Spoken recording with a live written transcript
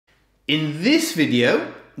In this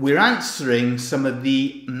video, we're answering some of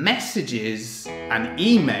the messages and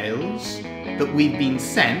emails that we've been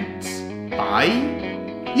sent by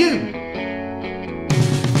you.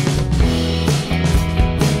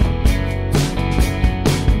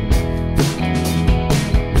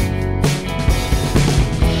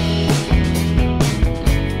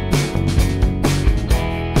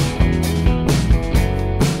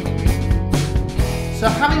 So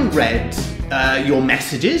having read your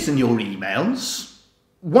messages and your emails,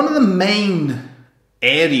 one of the main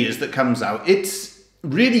areas that comes out, it's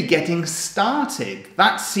really getting started.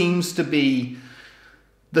 That seems to be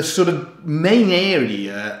the sort of main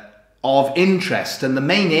area of interest and the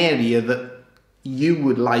main area that you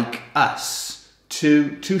would like us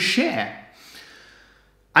to share.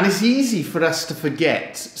 And it's easy for us to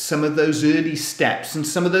forget some of those early steps and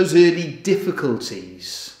some of those early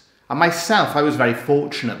difficulties. And myself, I was very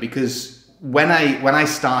fortunate because when I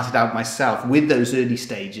started out myself with those early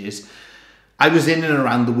stages, I was in and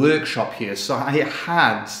around the workshop here, so I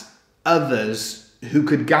had others who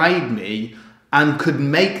could guide me and could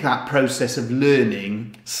make that process of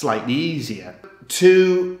learning slightly easier.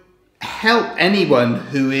 To help anyone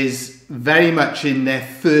who is very much in their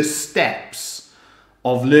first steps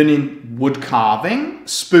of learning wood carving,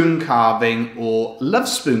 spoon carving, or love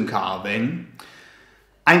spoon carving,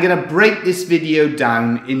 I'm going to break this video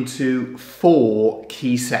down into 4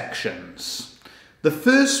 key sections. The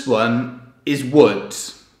first one is wood.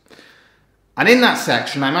 And in that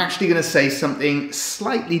section, I'm actually going to say something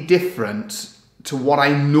slightly different to what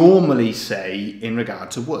I normally say in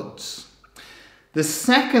regard to woods. The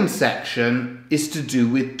second section is to do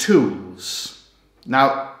with tools.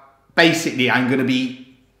 Now, basically, I'm going to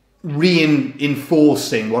be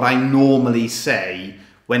reinforcing what I normally say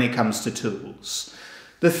when it comes to tools.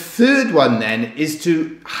 The third one then is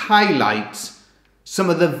to highlight some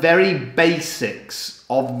of the very basics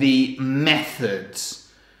of the methods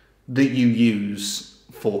that you use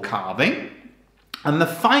for carving. And the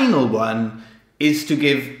final one is to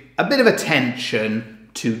give a bit of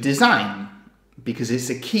attention to design, because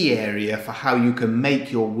it's a key area for how you can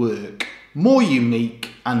make your work more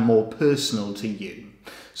unique and more personal to you.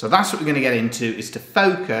 So that's what we're going to get into, is to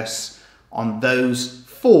focus on those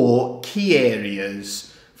 4 key areas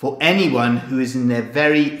for anyone who is in their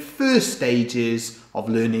very first stages of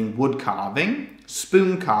learning wood carving,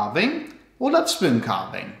 spoon carving, or love spoon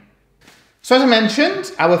carving. So as I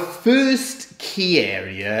mentioned, our first key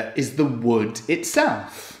area is the wood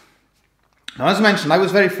itself. Now, as I mentioned, I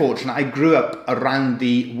was very fortunate. I grew up around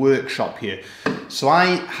the workshop here, so I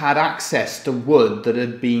had access to wood that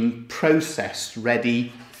had been processed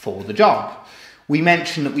ready for the job. We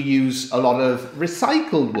mentioned that we use a lot of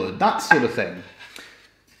recycled wood, that sort of thing.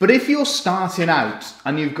 But if you're starting out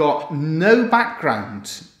and you've got no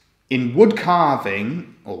background in wood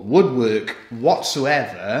carving or woodwork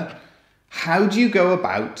whatsoever, how do you go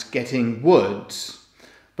about getting wood?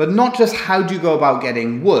 But not just how do you go about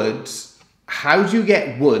getting wood, how do you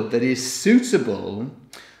get wood that is suitable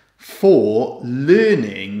for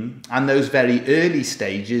learning and those very early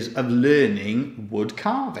stages of learning wood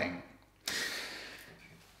carving?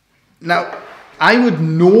 Now, I would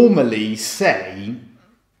normally say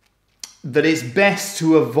that it's best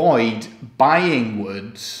to avoid buying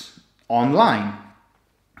woods online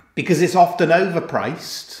because it's often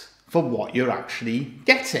overpriced for what you're actually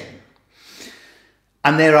getting.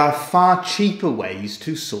 And there are far cheaper ways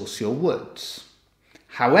to source your woods.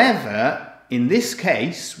 However, in this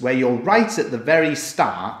case, where you're right at the very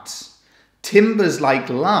start, timbers like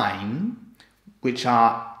lime, which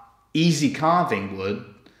are easy carving wood,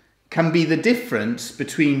 can be the difference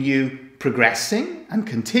between you progressing and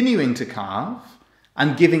continuing to carve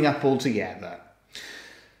and giving up altogether.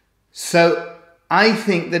 So I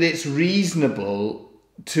think that it's reasonable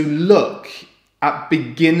to look at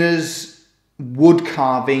beginners wood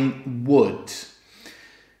carving wood,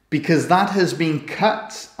 because that has been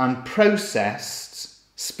cut and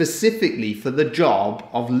processed specifically for the job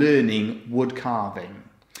of learning wood carving.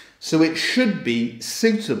 So it should be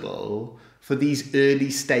suitable for these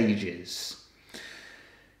early stages.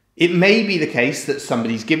 It may be the case that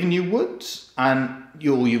somebody's given you wood and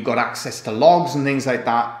you've got access to logs and things like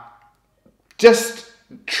that. Just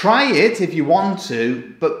try it if you want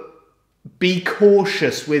to, but be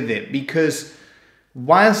cautious with it, because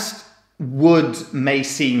whilst wood may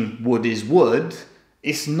seem wood is wood,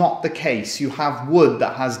 it's not the case. You have wood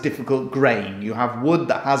that has difficult grain. You have wood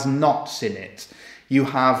that has knots in it. You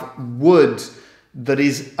have wood that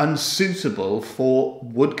is unsuitable for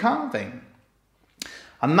wood carving.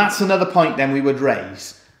 And that's another point then we would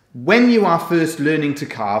raise. When you are first learning to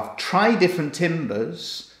carve, try different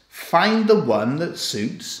timbers, find the one that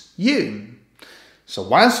suits you. So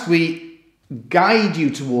whilst we guide you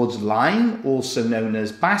towards lime, also known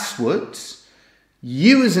as basswoods,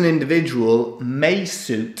 you as an individual may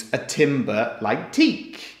suit a timber like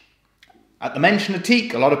teak. At the mention of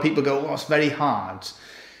teak, a lot of people go, oh, it's very hard.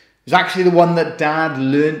 It's actually the one that Dad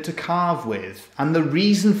learnt to carve with. And the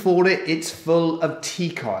reason for it, it's full of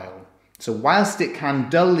teak oil. So whilst it can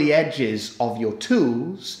dull the edges of your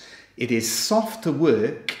tools, it is soft to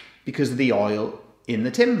work because of the oil in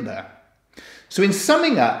the timber. So in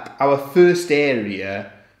summing up our first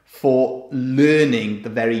area for learning the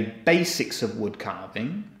very basics of wood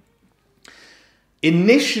carving,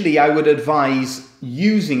 initially I would advise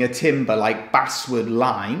using a timber like basswood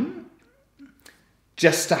lime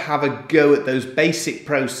just to have a go at those basic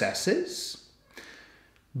processes.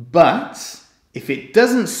 But if it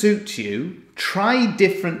doesn't suit you, try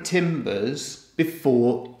different timbers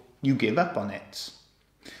before you give up on it.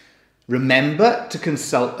 Remember to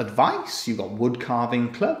consult advice. You've got wood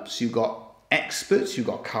carving clubs, you've got experts, you've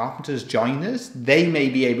got carpenters, joiners. They may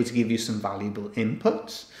be able to give you some valuable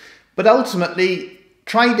input. But ultimately,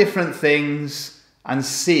 try different things and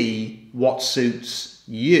see what suits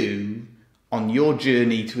you on your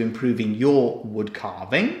journey to improving your wood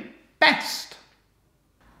carving best.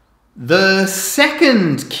 The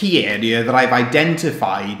second key area that I've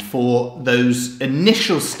identified for those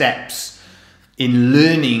initial steps in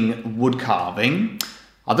learning wood carving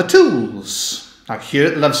are the tools. Now here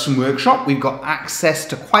at the Lovespoon workshop, we've got access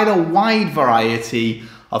to quite a wide variety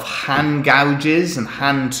of hand gouges and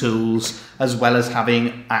hand tools, as well as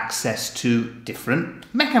having access to different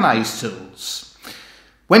mechanized tools.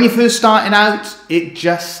 When you're first starting out, it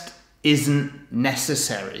just isn't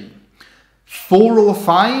necessary. 4 or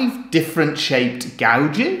 5 different shaped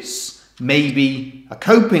gouges, maybe a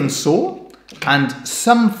coping saw, and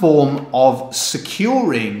some form of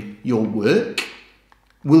securing your work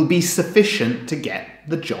will be sufficient to get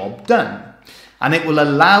the job done. And it will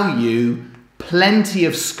allow you plenty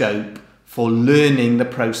of scope for learning the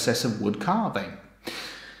process of wood carving.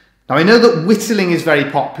 Now I know that whittling is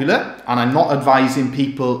very popular, and I'm not advising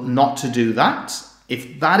people not to do that.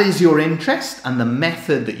 If that is your interest and the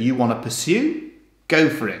method that you want to pursue, go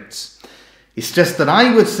for it. It's just that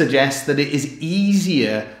I would suggest that it is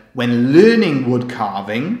easier when learning wood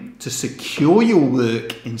carving to secure your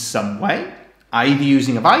work in some way, either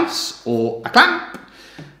using a vice or a clamp.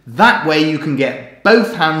 That way you can get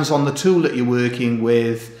both hands on the tool that you're working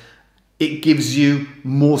with. It gives you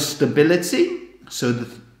more stability so that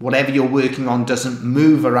whatever you're working on doesn't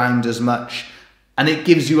move around as much, and it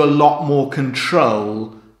gives you a lot more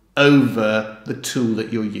control over the tool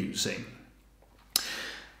that you're using.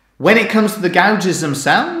 When it comes to the gouges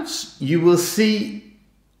themselves, you will see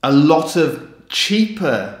a lot of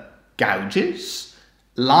cheaper gouges,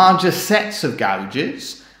 larger sets of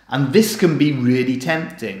gouges, and this can be really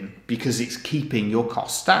tempting because it's keeping your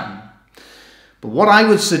costs down. But what I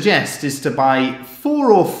would suggest is to buy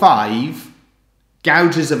 4 or 5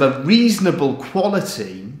 gouges of a reasonable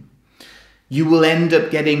quality. You will end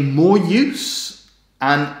up getting more use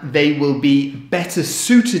and they will be better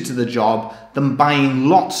suited to the job than buying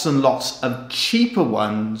lots and lots of cheaper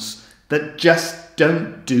ones that just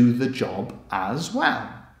don't do the job as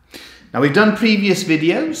well. Now we've done previous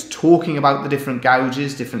videos talking about the different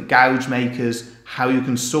gouges, different gouge makers, how you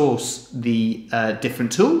can source the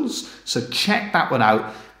different tools. So check that one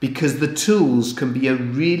out, because the tools can be a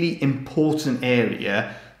really important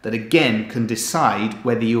area that again can decide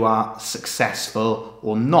whether you are successful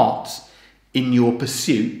or not in your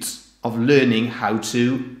pursuit of learning how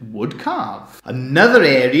to wood carve. Another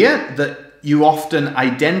area that you often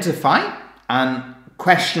identify and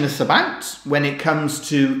question us about when it comes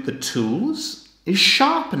to the tools is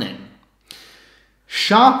sharpening.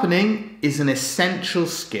 Sharpening is an essential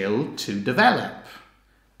skill to develop.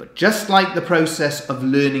 But just like the process of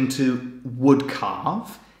learning to wood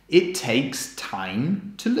carve, it takes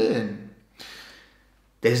time to learn.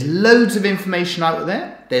 There's loads of information out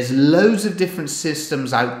there. There's loads of different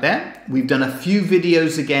systems out there. We've done a few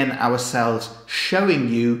videos again ourselves showing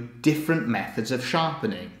you different methods of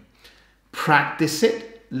sharpening. Practice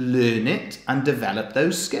it, learn it, and develop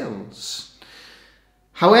those skills.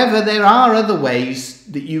 However, there are other ways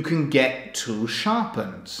that you can get tools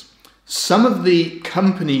sharpened. Some of the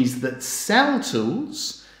companies that sell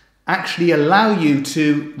tools actually allow you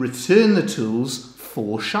to return the tools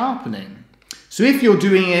for sharpening. So if you're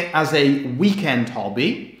doing it as a weekend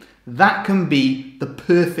hobby, that can be the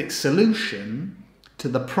perfect solution to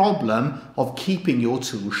the problem of keeping your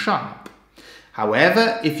tools sharp.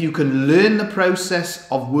 However, if you can learn the process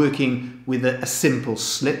of working with a simple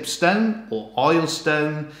slipstone or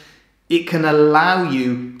oilstone, it can allow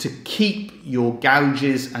you to keep your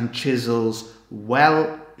gouges and chisels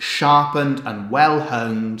well sharpened and well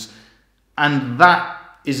honed, and that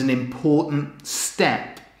is an important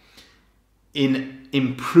step in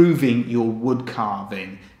improving your wood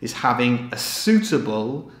carving, is having a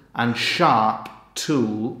suitable and sharp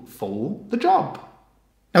tool for the job.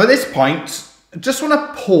 Now at this point, I just want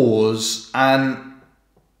to pause and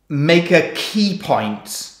make a key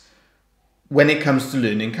point when it comes to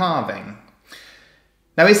learning carving.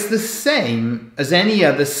 Now it's the same as any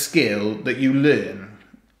other skill that you learn.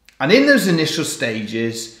 And in those initial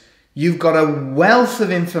stages, you've got a wealth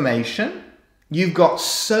of information, you've got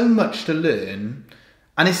so much to learn,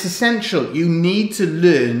 and it's essential. You need to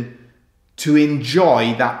learn to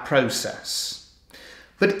enjoy that process.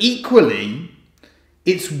 But equally,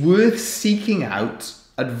 it's worth seeking out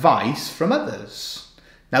advice from others.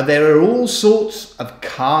 Now, there are all sorts of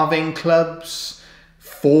carving clubs,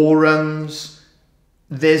 forums.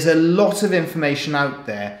 There's a lot of information out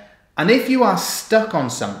there. And if you are stuck on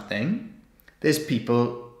something, there's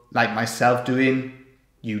people like myself doing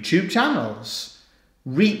YouTube channels.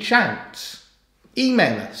 Reach out,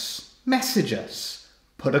 email us, message us,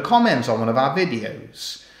 put a comment on one of our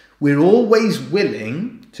videos. We're always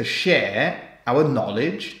willing to share our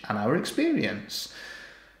knowledge and our experience.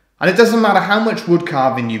 And it doesn't matter how much wood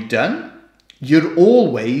carving you've done, you're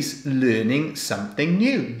always learning something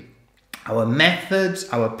new. Our methods,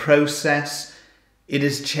 our process, it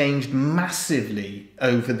has changed massively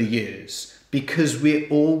over the years because we're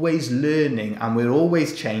always learning and we're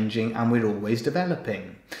always changing and we're always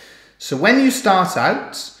developing. So when you start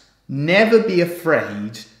out, never be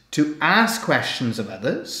afraid to ask questions of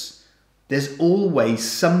others. There's always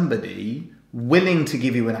somebody willing to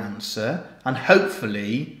give you an answer and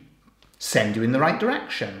hopefully send you in the right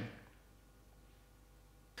direction.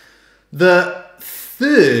 The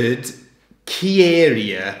third key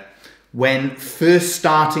area when first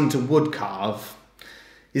starting to wood carve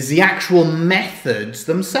is the actual methods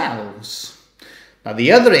themselves. Now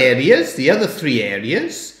the other areas, the other three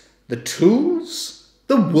areas, the tools,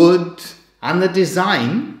 the wood and the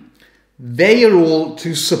design, they are all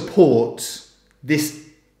to support this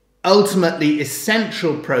ultimately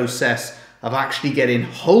essential process of actually getting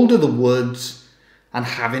hold of the woods and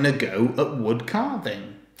having a go at wood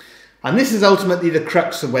carving. And this is ultimately the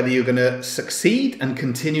crux of whether you're going to succeed and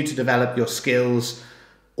continue to develop your skills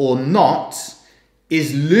or not,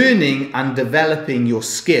 is learning and developing your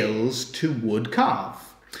skills to wood carve.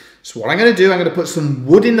 So what I'm going to do, I'm going to put some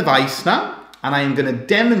wood in the vise now, and I am going to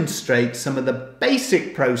demonstrate some of the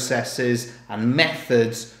basic processes and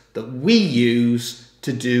methods that we use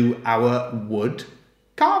to do our wood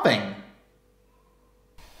carving.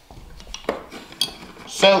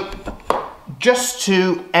 So, just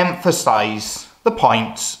to emphasize the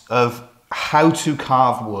point of how to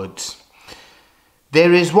carve wood,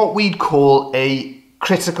 there is what we'd call a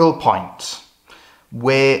critical point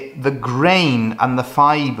where the grain and the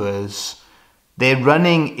fibers, they're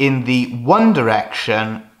running in the one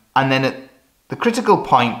direction, and then at the critical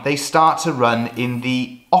point they start to run in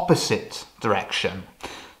the opposite direction.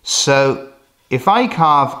 So if I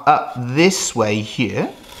carve up this way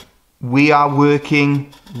here, we are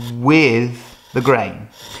working with the grain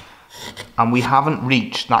and we haven't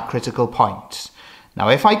reached that critical point. Now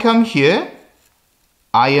if I come here,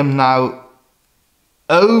 I am now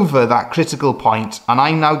over that critical point and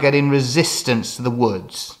I'm now getting resistance to the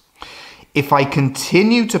woods. If I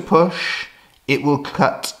continue to push, it will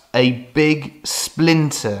cut a big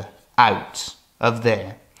splinter out of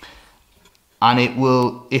there. And it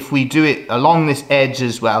will, if we do it along this edge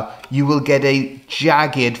as well, you will get a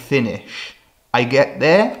jagged finish. I get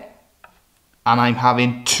there and I'm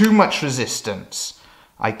having too much resistance.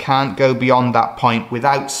 I can't go beyond that point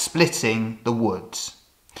without splitting the wood.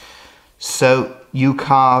 So you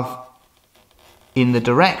carve in the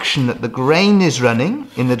direction that the grain is running,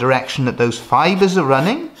 in the direction that those fibers are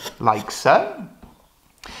running, like so.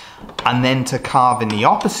 And then to carve in the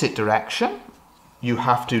opposite direction, you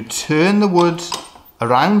have to turn the wood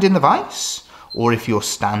around in the vise, or if you're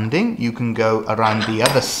standing, you can go around the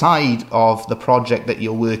other side of the project that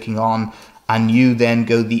you're working on, and you then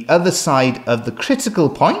go the other side of the critical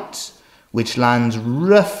point, which lands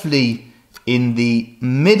roughly in the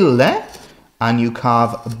middle there, and you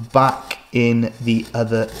carve back in the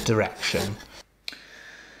other direction.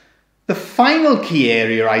 The final key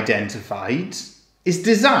area identified is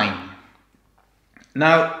design.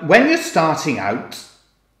 Now, when you're starting out,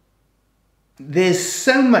 there's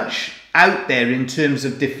so much out there in terms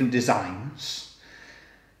of different designs.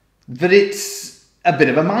 that it's a bit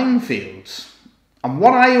of a minefield. And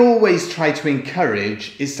what I always try to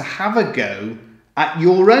encourage is to have a go at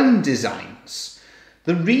your own designs.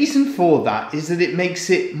 The reason for that is that it makes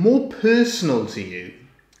it more personal to you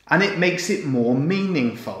and it makes it more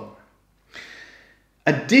meaningful.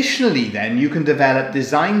 Additionally then, you can develop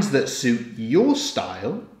designs that suit your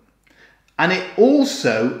style, and it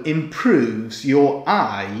also improves your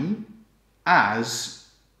eye as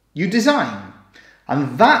you design.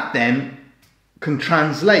 And that then can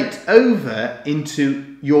translate over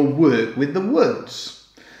into your work with the woods.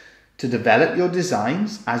 To develop your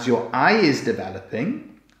designs as your eye is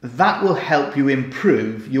developing, that will help you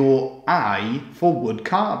improve your eye for wood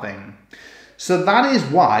carving. So that is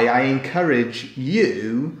why I encourage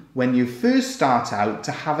you, when you first start out,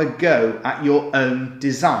 to have a go at your own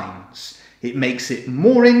designs. It makes it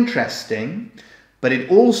more interesting, but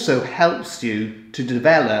it also helps you to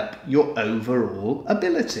develop your overall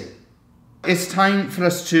ability. It's time for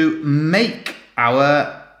us to make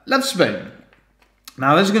our love spoon.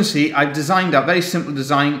 Now, as you can see, I've designed a very simple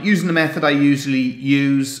design using the method I usually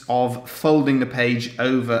use of folding the page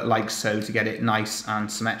over like so to get it nice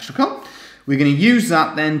and symmetrical. We're going to use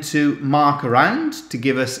that then to mark around to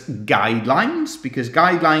give us guidelines, because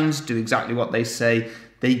guidelines do exactly what they say.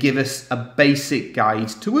 They give us a basic guide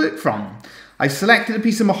to work from. I've selected a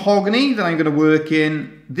piece of mahogany that I'm going to work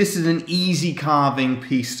in. This is an easy carving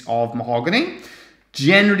piece of mahogany.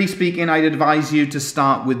 Generally speaking, I'd advise you to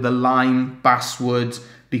start with the lime basswood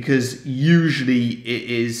because usually it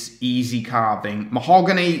is easy carving.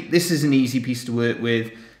 Mahogany, this is an easy piece to work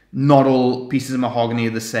with. Not all pieces of mahogany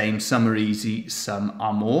are the same. Some are easy, some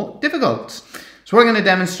are more difficult. So what I'm going to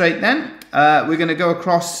demonstrate then, we're going to go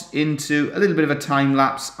across into a little bit of a time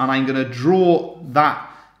lapse, and I'm going to draw that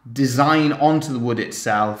design onto the wood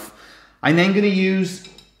itself. I'm then going to use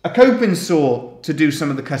a coping saw to do some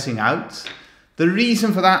of the cutting out. The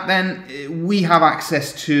reason for that then, we have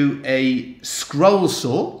access to a scroll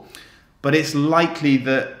saw, but it's likely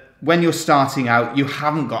that when you're starting out, you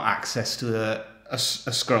haven't got access to a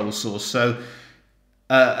scroll saw. So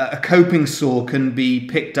a coping saw can be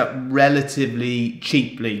picked up relatively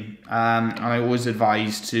cheaply. And I always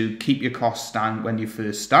advise to keep your costs down when you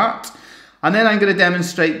first start. And then I'm going to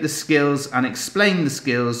demonstrate the skills and explain the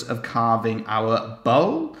skills of carving our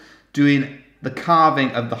bowl, doing the carving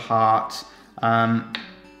of the heart, and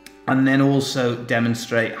then also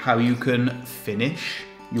demonstrate how you can finish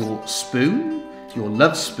your spoon, your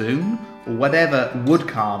love spoon, or whatever wood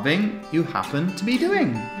carving you happen to be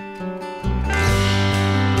doing.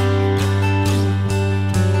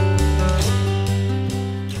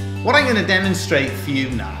 What I'm going to demonstrate for you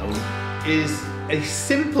now is a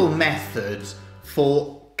simple method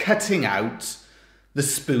for cutting out the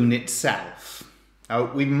spoon itself.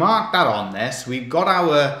 Now, we marked that on there, so we've got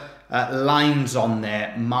our lines on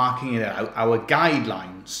there marking it out, our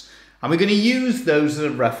guidelines, and we're going to use those as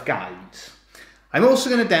a rough guide. I'm also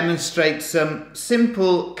going to demonstrate some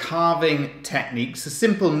simple carving techniques, a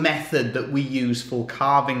simple method that we use for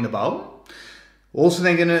carving the bowl. Also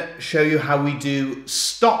then going to show you how we do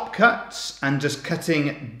stop cuts and just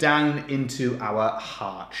cutting down into our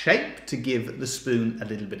heart shape to give the spoon a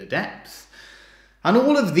little bit of depth. And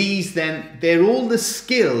all of these then, they're all the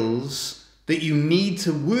skills that you need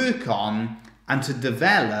to work on and to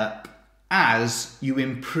develop as you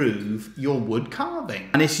improve your wood carving.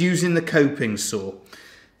 And it's using the coping saw.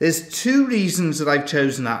 There's two reasons that I've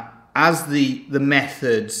chosen that as the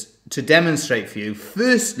methods to demonstrate for you.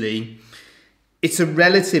 Firstly, it's a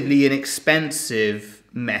relatively inexpensive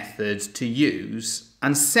method to use.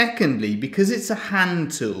 And secondly, because it's a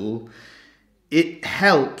hand tool, it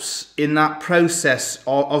helps in that process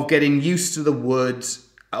of getting used to the wood,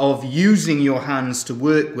 of using your hands to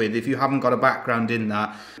work with if you haven't got a background in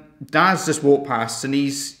that. Dad's just walked past and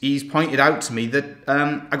he's pointed out to me that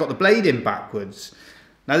I got the blade in backwards.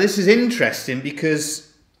 Now this is interesting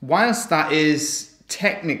because whilst that is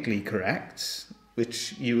technically correct,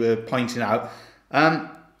 which you were pointing out, I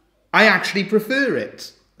actually prefer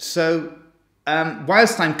it. So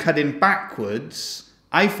whilst I'm cutting backwards,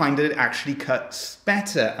 I find that it actually cuts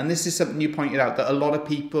better. And this is something you pointed out that a lot of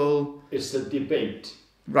people... It's a debate.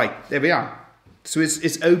 Right, there we are. So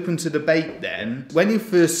it's open to debate then. When you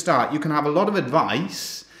first start, you can have a lot of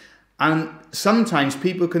advice, and sometimes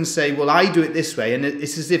people can say, well, I do it this way, and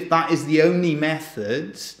it's as if that is the only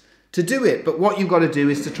method to do it. But what you've got to do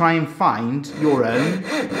is to try and find your own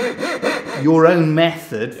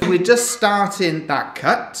method. We're just starting that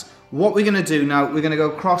cut. What we're going to do now, we're going to go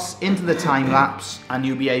across into the time lapse, and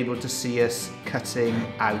you'll be able to see us cutting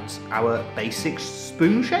out our basic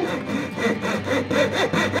spoon shape.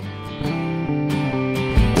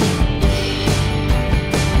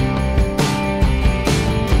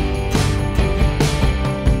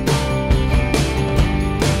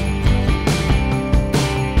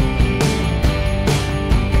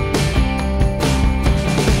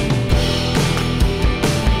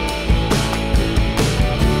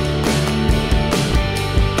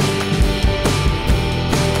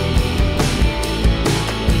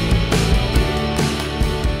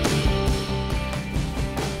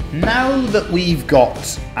 that we've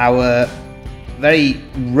got our very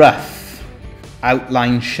rough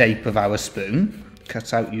outline shape of our spoon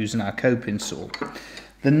cut out using our coping saw,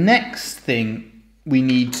 the next thing we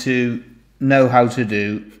need to know how to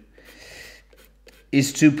do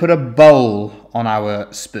is to put a bowl on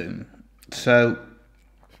our spoon. So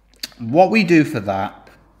what we do for that,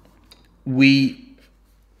 we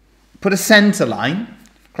put a centre line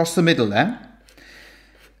across the middle there,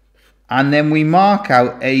 and then we mark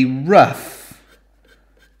out a rough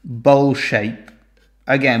bowl shape.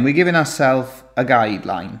 Again, we're giving ourselves a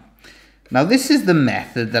guideline. Now this is the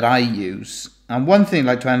method that I use, and one thing I'd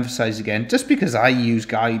like to emphasise again, just because I use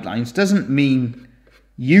guidelines doesn't mean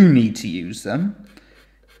you need to use them.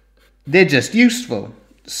 They're just useful,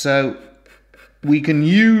 so we can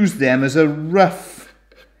use them as a rough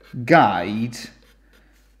guide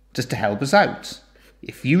just to help us out.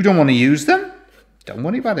 If you don't want to use them, don't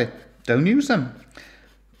worry about it, don't use them.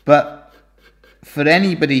 But for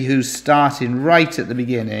anybody who's starting right at the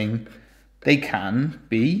beginning, they can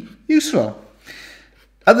be useful.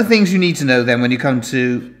 Other things you need to know then when you come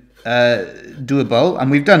to do a bowl, and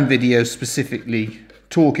we've done videos specifically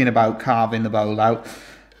talking about carving the bowl out.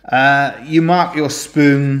 You mark your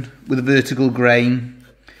spoon with a vertical grain,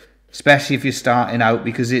 especially if you're starting out,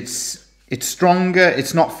 because it's stronger,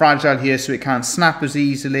 it's not fragile here, so it can't snap as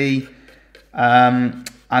easily, and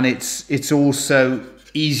it's also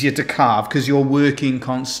easier to carve because you're working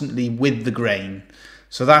constantly with the grain.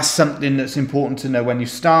 So that's something that's important to know when you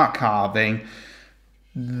start carving.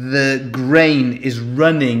 The grain is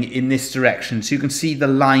running in this direction, so you can see the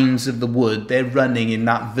lines of the wood, they're running in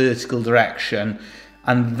that vertical direction,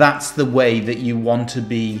 and that's the way that you want to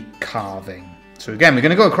be carving. So again, we're going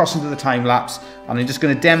to go across into the time lapse, and I'm just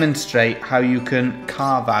going to demonstrate how you can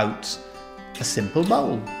carve out a simple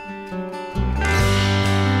bowl.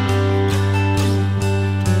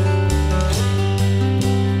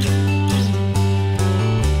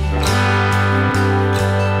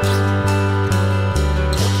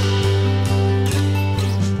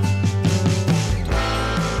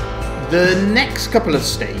 The next couple of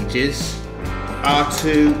stages are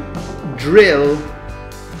to drill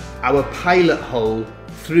our pilot hole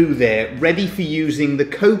through there, ready for using the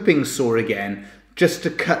coping saw again, just to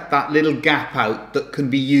cut that little gap out that can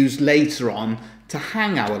be used later on to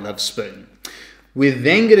hang our love spoon. We're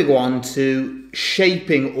then going to go on to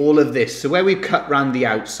shaping all of this. So where we've cut round the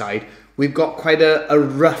outside, we've got quite a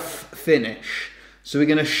rough finish. So we're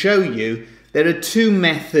going to show you there are two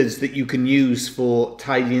methods that you can use for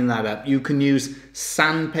tidying that up. You can use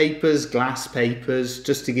sandpapers, glass papers,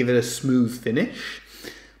 just to give it a smooth finish.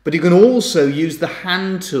 But you can also use the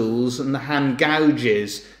hand tools and the hand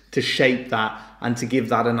gouges to shape that and to give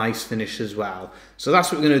that a nice finish as well. So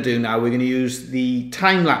that's what we're going to do now. We're going to use the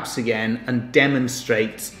time lapse again and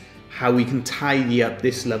demonstrate how we can tidy up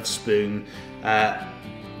this love spoon,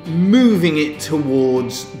 moving it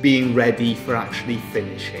towards being ready for actually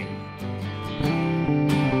finishing.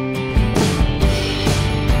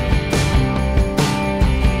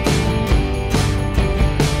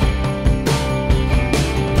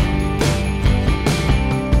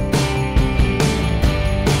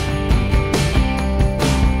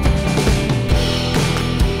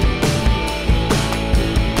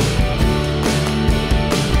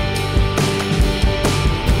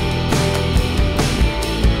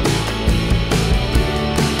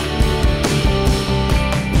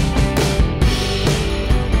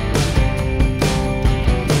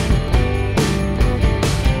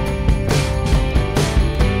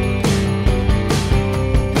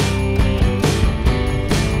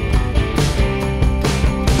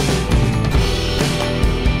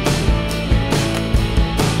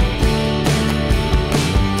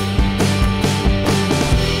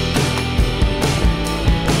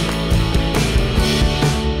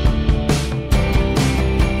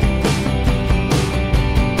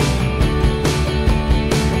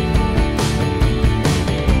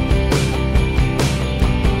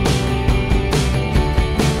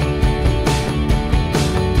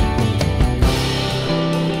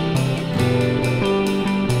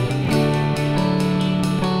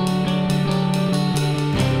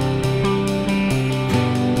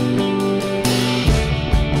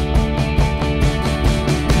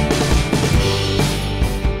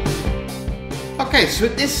 Okay, so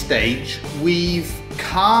at this stage, we've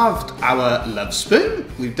carved our love spoon,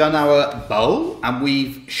 we've done our bowl, and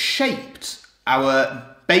we've shaped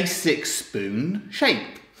our basic spoon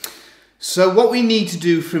shape. So what we need to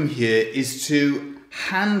do from here is to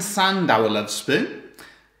hand sand our love spoon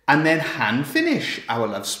and then hand finish our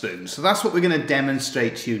love spoon. So that's what we're going to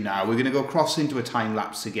demonstrate to you now. We're going to go across into a time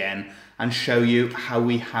lapse again and show you how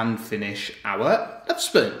we hand finish our love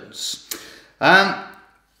spoons.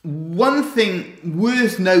 One thing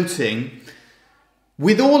worth noting,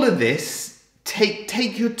 with all of this,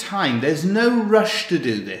 take your time. There's no rush to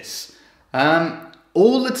do this.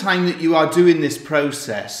 All the time that you are doing this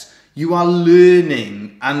process, you are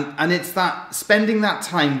learning, and it's that spending that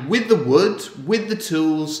time with the wood, with the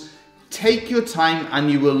tools. Take your time and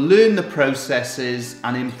you will learn the processes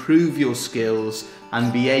and improve your skills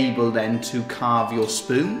and be able then to carve your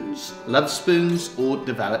spoons, love spoons, or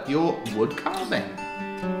develop your wood carving.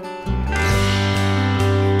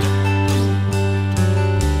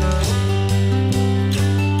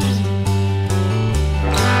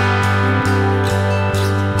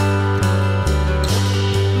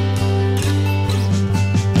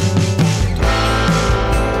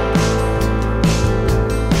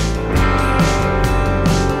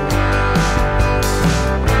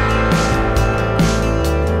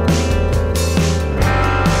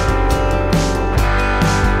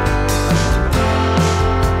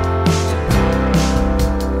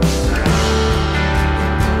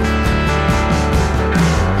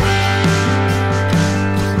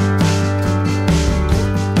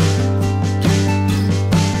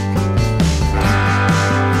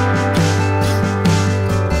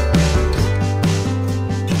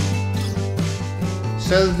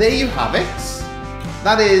 So there you have it.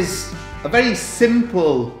 That is a very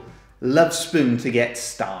simple love spoon to get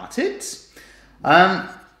started.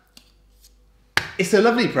 It's a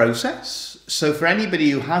lovely process. So for anybody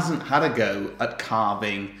who hasn't had a go at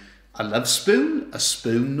carving a love spoon, a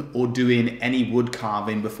spoon, or doing any wood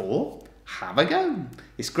carving before, have a go.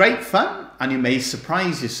 It's great fun and you may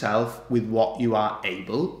surprise yourself with what you are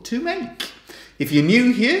able to make. If you're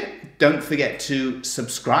new here, don't forget to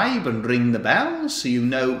subscribe and ring the bell so you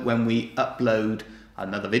know when we upload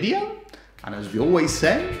another video. And as we always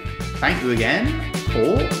say, thank you again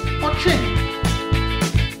for watching.